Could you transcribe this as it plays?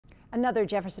Another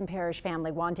Jefferson Parish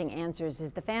family wanting answers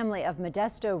is the family of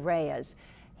Modesto Reyes.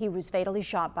 He was fatally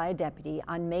shot by a deputy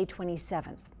on May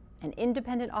 27th. An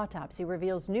independent autopsy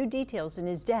reveals new details in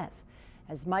his death.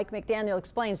 As Mike McDaniel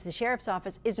explains, the sheriff's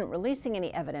office isn't releasing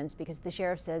any evidence because the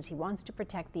sheriff says he wants to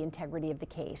protect the integrity of the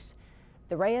case.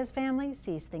 The Reyes family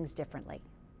sees things differently.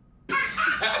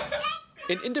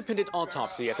 An independent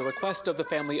autopsy at the request of the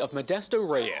family of Modesto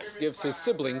Reyes gives his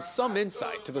siblings some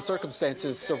insight to the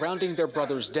circumstances surrounding their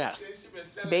brother's death.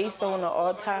 Based on the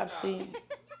autopsy,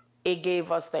 it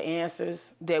gave us the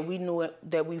answers that we knew,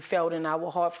 that we felt in our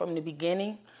heart from the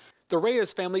beginning. The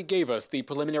Reyes family gave us the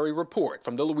preliminary report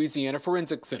from the Louisiana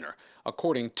Forensic Center.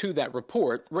 According to that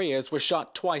report, Reyes was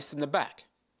shot twice in the back.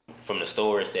 From the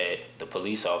stories that the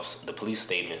police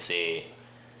statement said,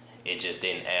 it just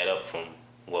didn't add up from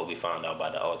what we found out by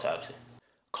the autopsy.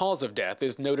 Cause of death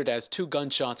is noted as 2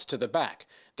 gunshots to the back.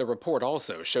 The report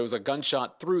also shows a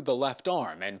gunshot through the left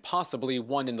arm and possibly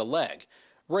one in the leg.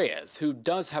 Reyes, who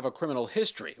does have a criminal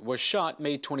history, was shot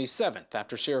May 27th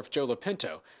after Sheriff Joe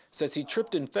Lopinto says he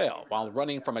tripped and fell while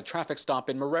running from a traffic stop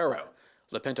in Marrero.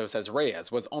 Lopinto says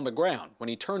Reyes was on the ground when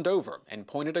he turned over and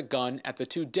pointed a gun at the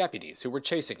 2 deputies who were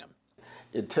chasing him.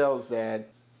 It tells that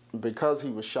because he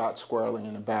was shot squarely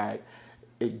in the back,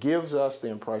 it gives us the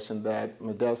impression that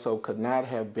Modesto could not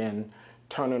have been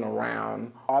turning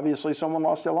around. Obviously, someone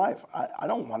lost their life. I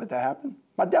don't want it to happen.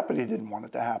 My deputy didn't want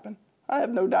it to happen. I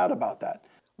have no doubt about that.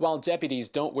 While deputies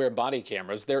don't wear body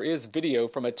cameras, there is video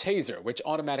from a taser which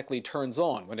automatically turns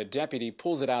on when a deputy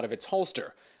pulls it out of its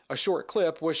holster. A short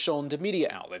clip was shown to media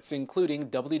outlets, including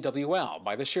WWL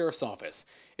by the sheriff's office.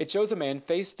 It shows a man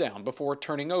face down before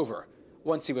turning over.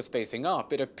 Once he was facing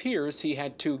up, it appears he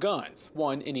had 2 guns,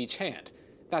 one in each hand.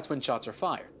 That's when shots are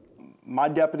fired. My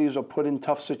deputies are put in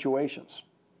tough situations.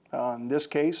 In this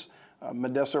case,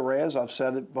 Modesto Reyes, I've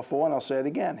said it before and I'll say it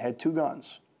again, had 2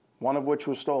 guns, one of which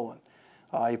was stolen.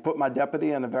 He put my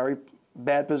deputy in a very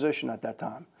bad position at that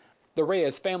time. The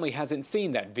Reyes family hasn't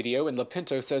seen that video, and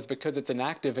Lopinto says because it's an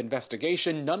active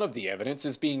investigation, none of the evidence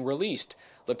is being released.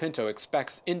 Lopinto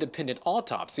expects independent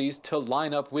autopsies to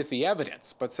line up with the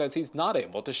evidence, but says he's not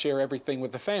able to share everything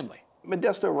with the family.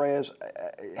 Modesto Reyes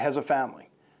has a family.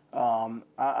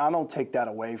 I don't take that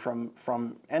away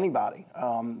from anybody.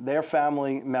 Their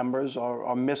family members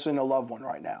are missing a loved one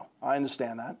right now. I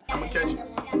understand that. I'm gonna catch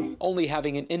you. Only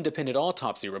having an independent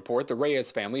autopsy report, the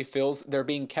Reyes family feels they're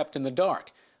being kept in the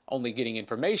dark, only getting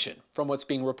information from what's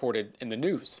being reported in the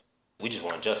news. We just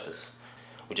want justice.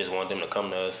 We just want them to come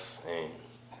to us and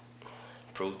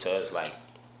prove to us like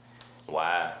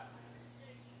why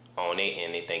on it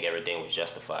and they think everything was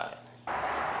justified.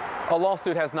 A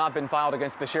lawsuit has not been filed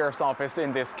against the sheriff's office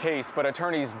in this case, but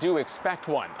attorneys do expect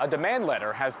one. A demand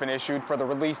letter has been issued for the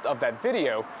release of that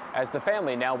video as the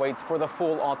family now waits for the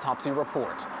full autopsy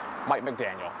report. Mike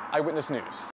McDaniel, Eyewitness News.